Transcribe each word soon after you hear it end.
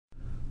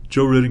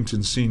Joe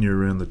Redington Sr.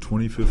 ran the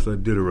 25th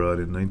Iditarod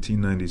in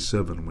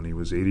 1997 when he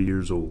was 80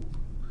 years old.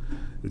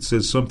 It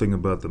says something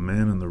about the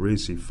man and the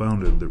race he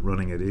founded that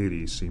running at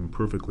 80 seemed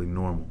perfectly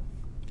normal.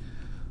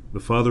 The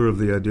father of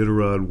the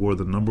Iditarod wore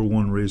the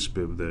 #1 race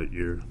bib that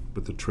year,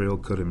 but the trail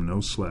cut him no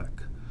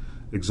slack.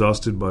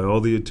 Exhausted by all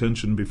the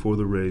attention before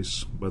the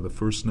race, by the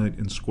first night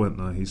in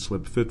Squentna he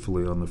slept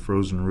fitfully on the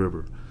frozen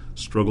river,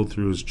 struggled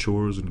through his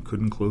chores, and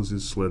couldn't close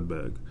his sled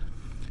bag.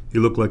 He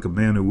looked like a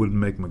man who wouldn't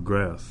make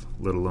McGrath,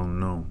 let alone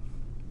Nome.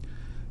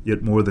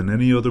 Yet more than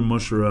any other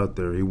musher out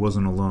there, he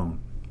wasn't alone.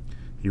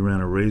 He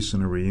ran a race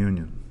and a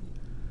reunion.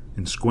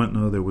 In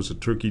Squentna, there was a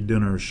turkey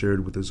dinner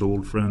shared with his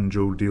old friend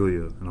Joe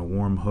Delia and a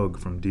warm hug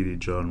from Dee Dee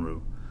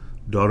Johnroe.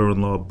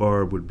 Daughter-in-law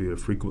Barb would be a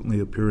frequently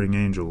appearing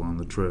angel on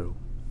the trail.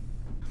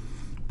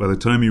 By the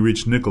time he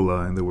reached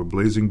Nikolai, there were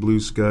blazing blue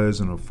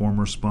skies and a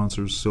former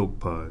sponsor's silk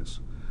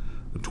pies.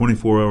 A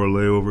 24-hour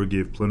layover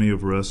gave plenty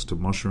of rest to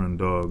Musher and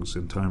dogs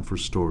in time for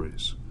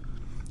stories.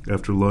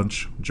 After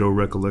lunch, Joe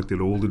recollected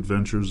old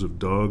adventures of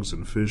dogs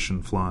and fish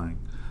and flying,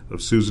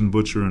 of Susan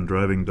Butcher and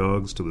driving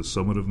dogs to the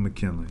summit of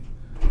McKinley.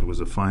 It was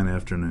a fine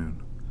afternoon.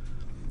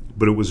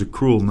 But it was a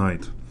cruel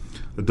night.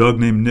 A dog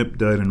named Nip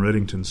died in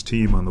Redington's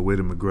team on the way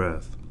to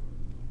McGrath.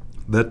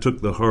 That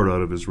took the heart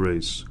out of his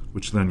race,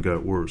 which then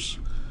got worse.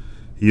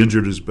 He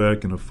injured his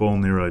back in a fall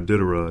near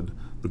Iditarod,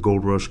 the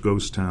Gold Rush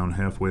ghost town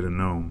halfway to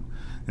Nome,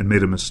 and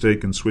made a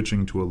mistake in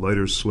switching to a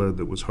lighter sled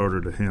that was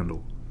harder to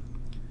handle.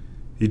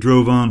 He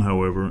drove on,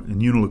 however, and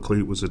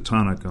Unalakleet was a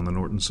tonic on the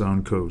Norton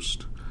Sound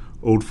coast.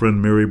 Old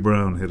friend Mary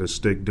Brown had a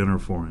steak dinner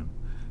for him.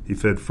 He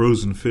fed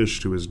frozen fish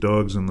to his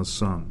dogs in the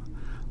sun,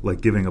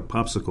 like giving a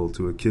popsicle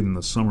to a kid in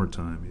the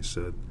summertime, he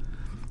said.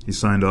 He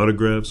signed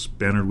autographs,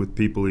 bannered with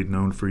people he'd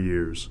known for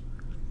years.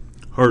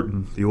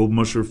 Heartened, the old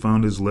musher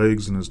found his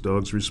legs and his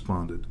dogs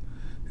responded.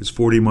 His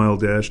 40-mile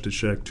dash to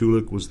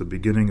Shaktoolik was the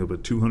beginning of a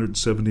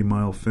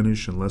 270-mile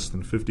finish in less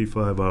than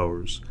 55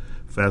 hours,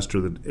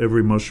 faster than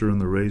every musher in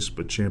the race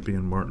but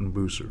champion Martin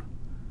Bucer.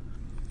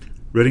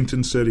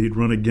 Redington said he'd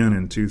run again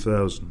in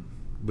 2000,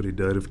 but he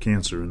died of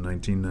cancer in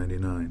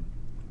 1999.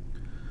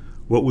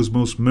 What was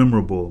most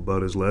memorable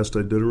about his last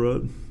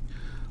Iditarod?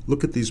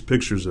 Look at these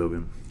pictures of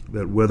him,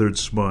 that weathered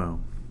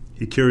smile.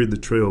 He carried the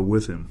trail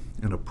with him,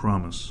 and a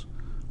promise.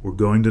 We're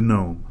going to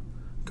Nome.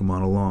 Come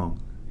on along.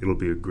 It'll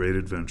be a great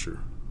adventure.